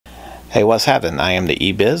Hey, what's happening? I am the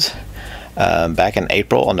eBiz. Back in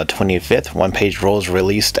April on the 25th, One Page Rules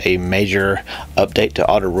released a major update to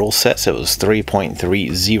all the rule sets. It was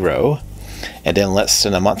 3.30. And then less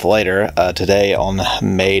than a month later, today on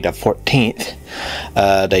May the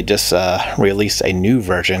 14th, they just released a new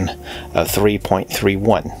version of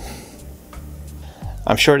 3.31.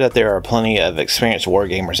 I'm sure that there are plenty of experienced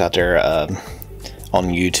wargamers out there on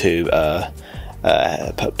YouTube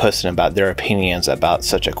posting about their opinions about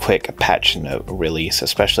such a quick patch note release,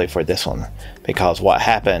 especially for this one, because what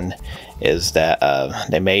happened is that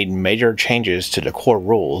they made major changes to the core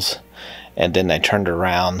rules, and then they turned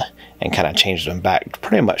around and kind of changed them back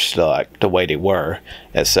pretty much to like the way they were,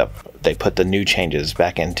 except they put the new changes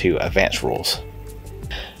back into advanced rules.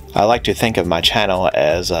 I like to think of my channel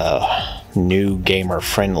as new gamer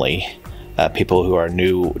friendly, people who are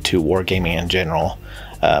new to wargaming in general,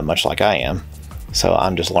 much like I am. So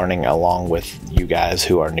I'm just learning along with you guys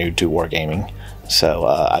who are new to wargaming. So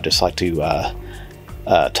I just like to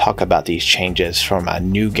talk about these changes from a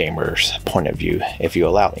new gamer's point of view, if you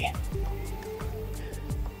allow me.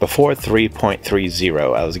 Before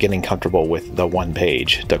 3.30, I was getting comfortable with the one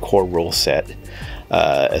page, the core rule set,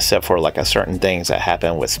 except for like a certain things that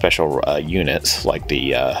happen with special units, like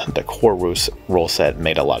the core rule set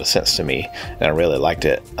made a lot of sense to me, and I really liked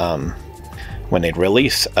it. When they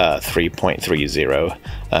released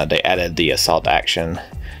 3.30, they added the assault action,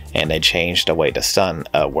 and they changed the way the stun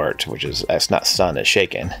worked, which is, it's not stun, it's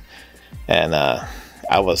shaken. And I'm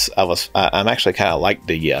actually kind of like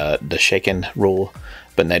the shaken rule,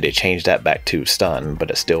 but now they changed that back to stun, but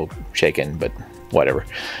it's still shaken, but whatever.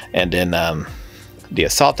 And then the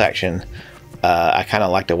assault action, I kind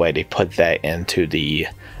of like the way they put that into the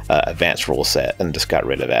advanced rule set and just got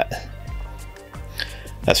rid of that.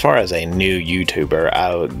 As far as a new YouTuber,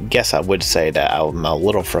 I guess I would say that I'm a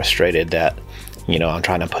little frustrated that, you know, I'm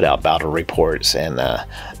trying to put out battle reports and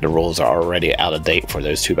the rules are already out of date for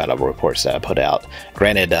those 2 battle reports that I put out.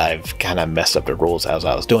 Granted, I've kind of messed up the rules as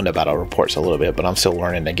I was doing the battle reports a little bit, but I'm still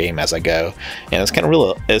learning the game as I go. And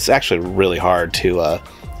it's actually really hard to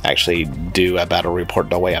actually do a battle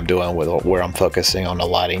report the way I'm doing, with where I'm focusing on the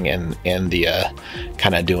lighting and the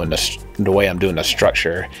kind of doing the way I'm doing the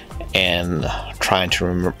structure, and trying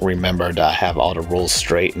to remember to have all the rules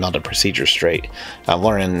straight and all the procedures straight. I'm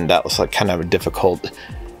learning that was like kind of a difficult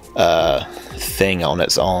thing on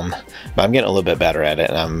its own, but I'm getting a little bit better at it,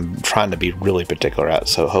 and I'm trying to be really particular at it,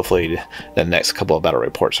 so hopefully the next couple of battle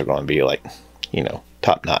reports are going to be like, you know,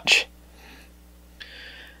 top notch.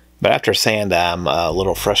 But after saying that I'm a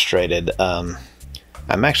little frustrated, I'm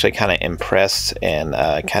actually kind of impressed and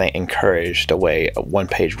kind of encouraged the way One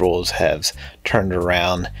Page Rules has turned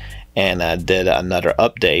around and did another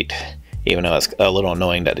update, even though it's a little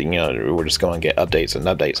annoying that, you know, we're just going to get updates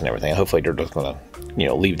and everything. Hopefully they're just going to, you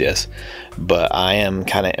know, leave this. But I am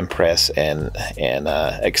kind of impressed and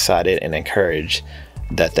excited and encouraged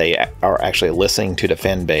that they are actually listening to the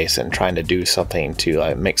fan base and trying to do something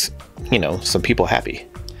to make, you know, some people happy.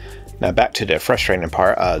 Now back to the frustrating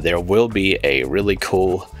part, there will be a really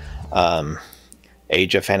cool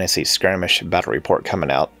Age of Fantasy skirmish battle report coming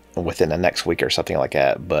out within the next week or something like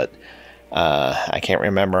that, but I can't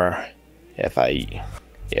remember if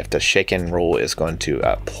the shaken rule is going to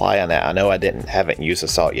apply on that. I know I haven't used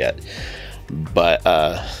assault yet, but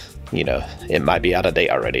you know, it might be out of date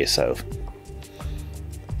already. So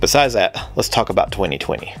besides that, let's talk about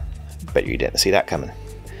 2020. Bet you didn't see that coming.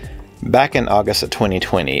 Back in August of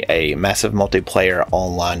 2020, a massive multiplayer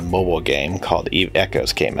online mobile game called Eve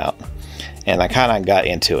Echoes came out, and I kind of got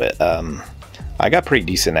into it. I got pretty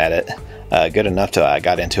decent at it, good enough to I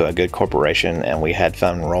got into a good corporation, and we had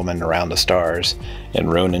fun roaming around the stars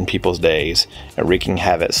and ruining people's days, and wreaking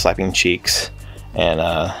havoc, slapping cheeks, and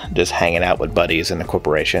just hanging out with buddies in the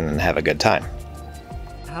corporation and have a good time.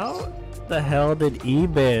 How the hell did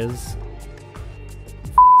eBiz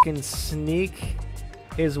f***ing sneak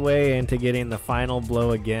his way into getting the final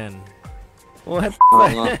blow again? What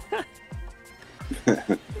the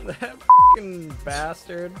that f***ing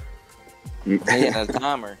bastard. He had a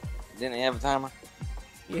timer. Didn't he have a timer?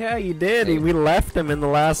 Yeah, you did. We left him in the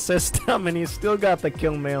last system, and he still got the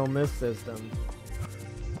kill mail in this system.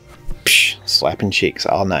 Psh, slapping cheeks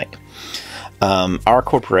all night. Our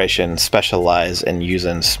corporation specialized in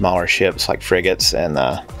using smaller ships like frigates, and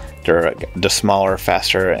they're just smaller,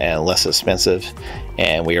 faster, and less expensive.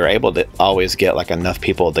 And we were able to always get like enough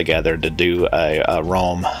people together to do a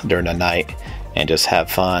roam during the night and just have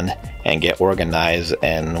fun and get organized.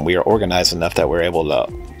 And we are organized enough that we're able to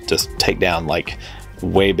just take down like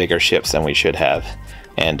way bigger ships than we should have,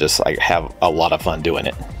 and just like have a lot of fun doing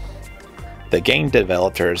it. the game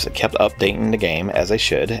developers kept updating the game as they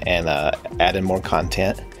should and added more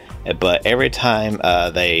content. But every time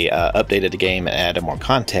they updated the game and added more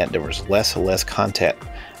content, there was less and less content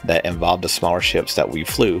that involved the smaller ships that we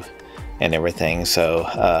flew and everything.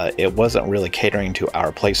 So it wasn't really catering to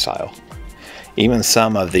our playstyle. Even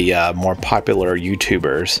some of the more popular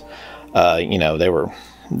YouTubers,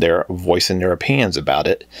 they're voicing their opinions about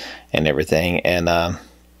it and everything, and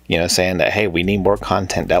saying that, hey, we need more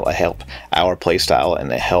content that will help our playstyle and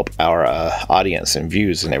to help our audience and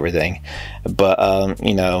views and everything. But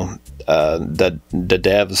the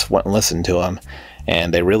devs wouldn't listen to them,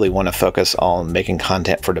 and they really want to focus on making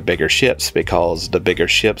content for the bigger ships, because the bigger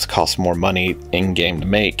ships cost more money in game to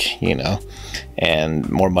make, and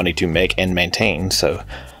more money to make and maintain. So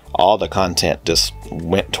all the content just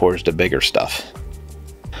went towards the bigger stuff.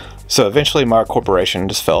 So eventually Mara Corporation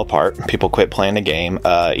just fell apart. People quit playing the game.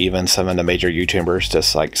 Even some of the major YouTubers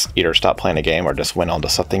just like either stopped playing the game or just went on to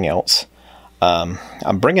something else.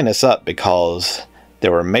 I'm bringing this up because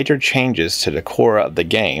there were major changes to the core of the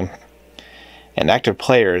game, and active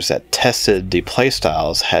players that tested the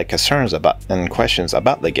playstyles had concerns about and questions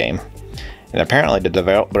about the game. And apparently the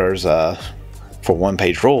developers for One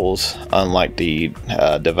Page Rules, unlike the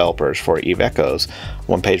developers for Eve Echoes,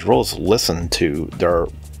 One Page Rules listened to their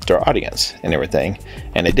audience and everything,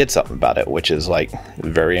 and they did something about it, which is like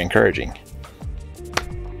very encouraging.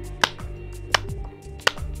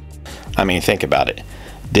 I mean, think about it.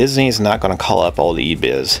 Disney's not going to call up old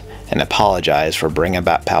eBiz and apologize for bringing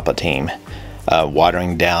back Palpatine,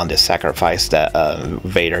 watering down the sacrifice that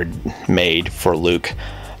Vader made for Luke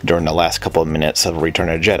during the last couple of minutes of Return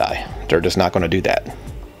of the Jedi. They're just not going to do that.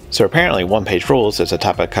 So apparently One Page Rules is a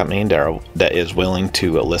type of company that is willing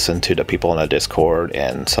to listen to the people in the Discord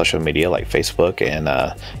and social media like Facebook and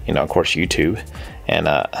of course YouTube and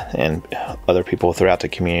other people throughout the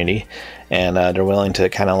community, and they're willing to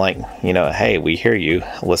kind of like, hey, we hear you,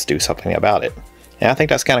 let's do something about it. And I think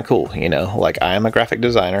that's kind of cool. Like, I am a graphic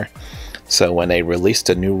designer, so when they released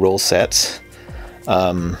the new rule sets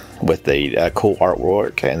with the cool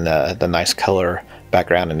artwork and the nice color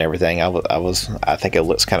background and everything, I think it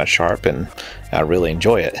looks kind of sharp, and I really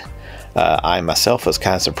enjoy it. I myself was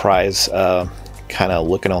kind of surprised, kind of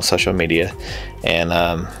looking on social media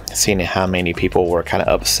and seeing how many people were kind of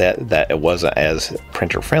upset that it wasn't as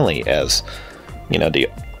printer friendly as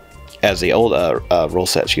the old rule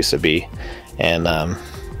sets used to be, and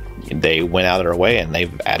they went out of their way and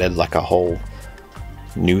they've added like a whole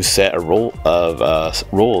new set of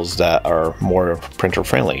rules that are more printer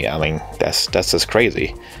friendly. I mean, that's just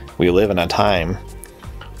crazy. We live in a time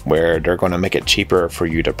where they're going to make it cheaper for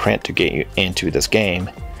you to print to get you into this game,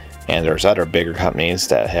 and there's other bigger companies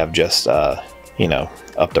that have just upped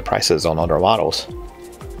the prices on other models.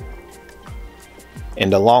 In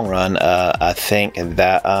the long run, I think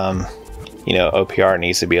that OPR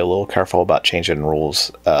needs to be a little careful about changing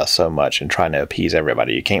rules so much and trying to appease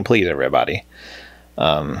everybody. You can't please everybody.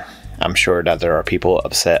 I'm sure that there are people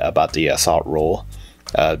upset about the assault rule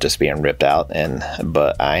just being ripped out,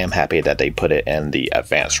 but I am happy that they put it in the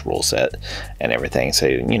advanced rule set and everything, so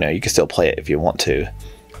you can still play it if you want to.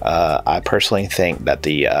 I personally think that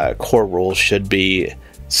the core rules should be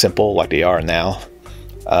simple like they are now,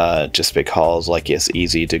 just because like it's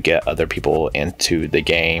easy to get other people into the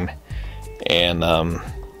game, and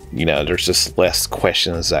there's just less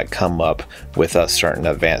questions that come up with certain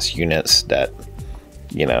advanced units that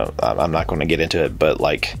I'm not going to get into it, but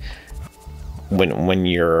like when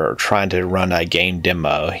you're trying to run a game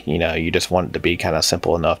demo, you just want it to be kind of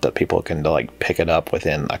simple enough that people can like pick it up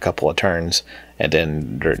within a couple of turns, and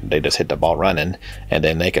then they just hit the ball running, and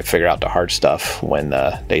then they can figure out the hard stuff when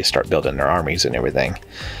they start building their armies and everything.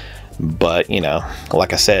 But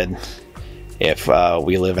like I said, if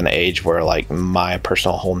we live in an age where like my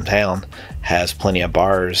personal hometown has plenty of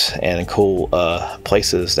bars and cool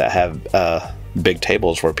places that have big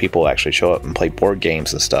tables where people actually show up and play board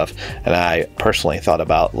games and stuff, and I personally thought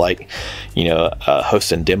about like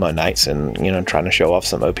hosting demo nights and trying to show off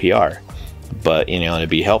some OPR, but it'd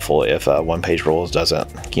be helpful if One Page Rules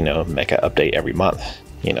doesn't make an update every month.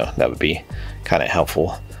 That would be kind of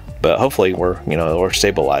helpful. But hopefully we're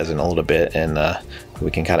stabilizing a little bit, and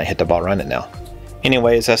we can kind of hit the ball running now.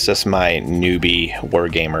 Anyways, that's just my newbie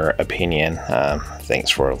wargamer opinion.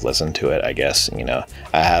 Thanks for listening to it, I guess.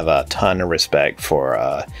 I have a ton of respect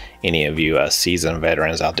for any of you seasoned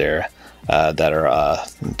veterans out there that are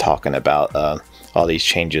talking about all these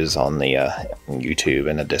changes on the YouTube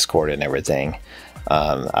and the Discord and everything.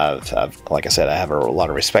 I've like I said, I have a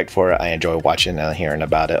lot of respect for it. I enjoy watching and hearing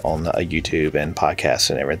about it on YouTube and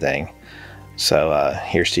podcasts and everything. So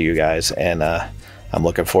here's to you guys, and I'm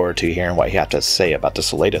looking forward to hearing what you have to say about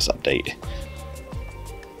this latest update.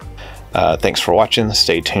 Thanks for watching.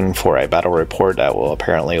 Stay tuned for a battle report that will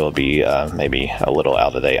be maybe a little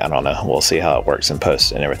out of date. I don't know. We'll see how it works in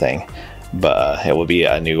post and everything. But it will be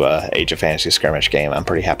a new Age of Fantasy skirmish game. I'm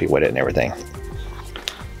pretty happy with it and everything.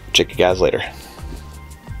 Check you guys later.